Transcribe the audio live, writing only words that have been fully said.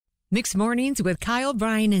Mixed Mornings with Kyle,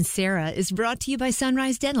 Brian, and Sarah is brought to you by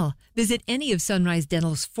Sunrise Dental. Visit any of Sunrise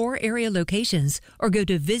Dental's 4 area locations or go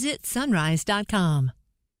to visitsunrise.com.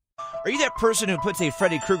 Are you that person who puts a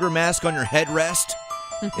Freddy Krueger mask on your headrest?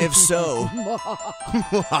 If so,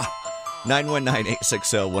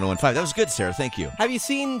 919-860-1015. That was good, Sarah. Thank you. Have you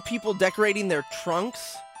seen people decorating their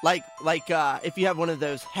trunks? Like if you have one of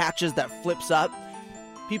those hatches that flips up,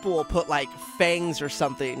 people will put like fangs or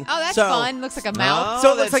something. Oh, that's fun. Looks like a mouth.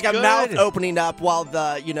 So it looks like a good. mouth opening up while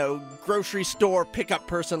the, grocery store pickup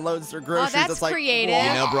person loads their groceries. Oh, that's it's like, creative. whoa.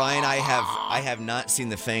 You know, Brian, I have not seen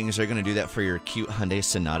the fangs. Are you going to do that for your cute Hyundai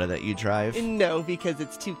Sonata that you drive? No, because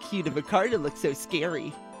it's too cute of a car to look so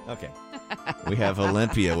scary. Okay. We have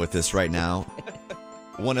Olympia with us right now.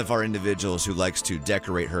 One of our individuals who likes to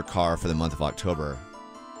decorate her car for the month of October.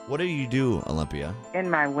 What do you do, Olympia? In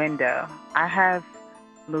my window, I have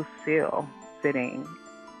Lucille sitting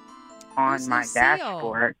on Who's my Lucille?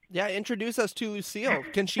 dashboard. Yeah, introduce us to Lucille.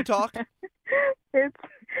 Can she talk?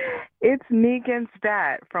 It's Negan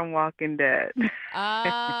Stat from Walking Dead.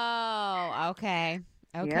 Oh, okay.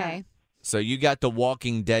 Okay. Yeah. So you got the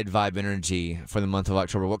Walking Dead vibe energy for the month of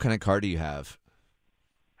October. What kind of car do you have?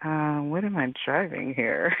 What am I driving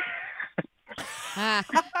here?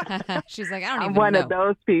 She's like, I don't I'm even one know. of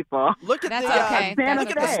those people. Look at That's the okay. Santa look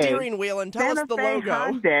at the Fe. steering wheel and tell Santa us the Fe logo.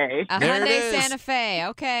 Hyundai. A There it Hyundai is. Santa Fe.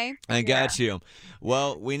 Okay. I got you.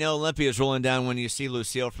 Well, we know Olympia's rolling down when you see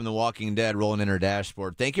Lucille from The Walking Dead rolling in her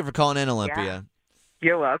dashboard. Thank you for calling in, Olympia.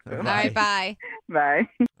 You're welcome. All right, bye. Bye.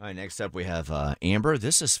 All right, next up we have Amber.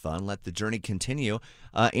 This is fun. Let the journey continue.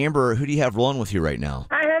 Amber, who do you have rolling with you right now?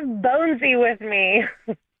 I have Bonesy with me.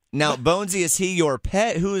 Now, Bonesy, is he your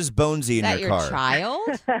pet? Who is Bonesy in Is that your your car? child?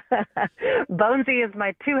 Bonesy is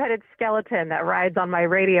my 2-headed skeleton that rides on my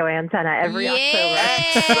radio antenna every October.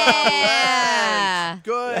 Yeah.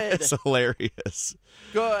 Good. That's hilarious.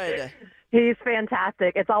 Good. He's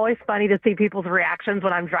fantastic. It's always funny to see people's reactions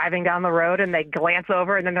when I'm driving down the road and they glance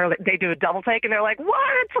over and then they do a double take and they're like,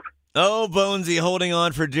 "What?" Oh, Bonesy, holding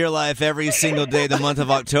on for dear life every single day of the month of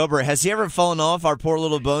October. Has he ever fallen off, our poor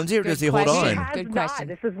little Bonesy, or Good does he hold question. on? Has Good not. question.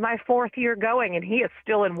 This is my 4th year going and he is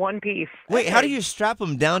still in one piece. Wait, how do you strap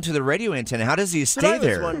him down to the radio antenna? How does he That's what I stay was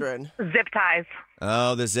there? wondering. Zip ties.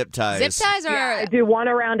 Oh, the zip ties. Zip ties are. Yeah, I do one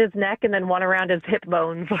around his neck and then one around his hip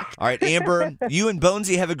bones. All right, Amber, you and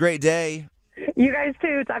Bonesy have a great day. You guys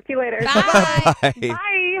too. Talk to you later. Bye. Bye.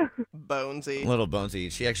 Bye. Bonesy. Little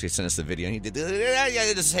Bonesy, she actually sent us the video. He did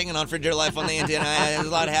just hanging on for dear life on the antenna. There's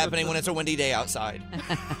a lot happening when it's a windy day outside.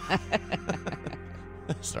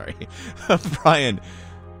 Sorry. Brian,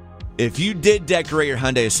 if you did decorate your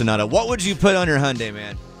Hyundai Sonata, what would you put on your Hyundai,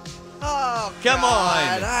 man? Oh, Come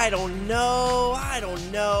God. on. I don't know.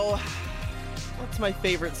 What's my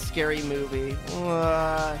favorite scary movie?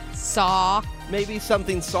 Saw. Maybe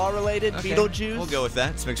something Saw-related? Okay, Beetlejuice? We'll go with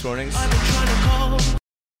that. It's Mixed Mornings.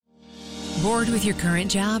 Bored with your current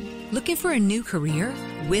job? Looking for a new career?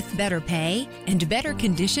 With better pay and better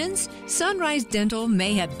conditions? Sunrise Dental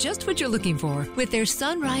may have just what you're looking for with their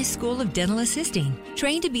Sunrise School of Dental Assisting.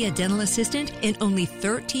 Trained to be a dental assistant in only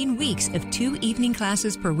 13 weeks of 2 evening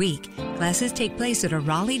classes per week. Classes take place at a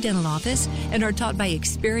Raleigh dental office and are taught by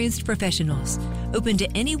experienced professionals. Open to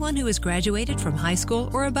anyone who has graduated from high school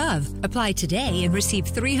or above. Apply today and receive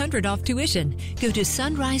 $300 off tuition. Go to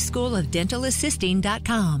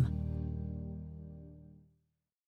sunriseschoolofdentalassisting.com.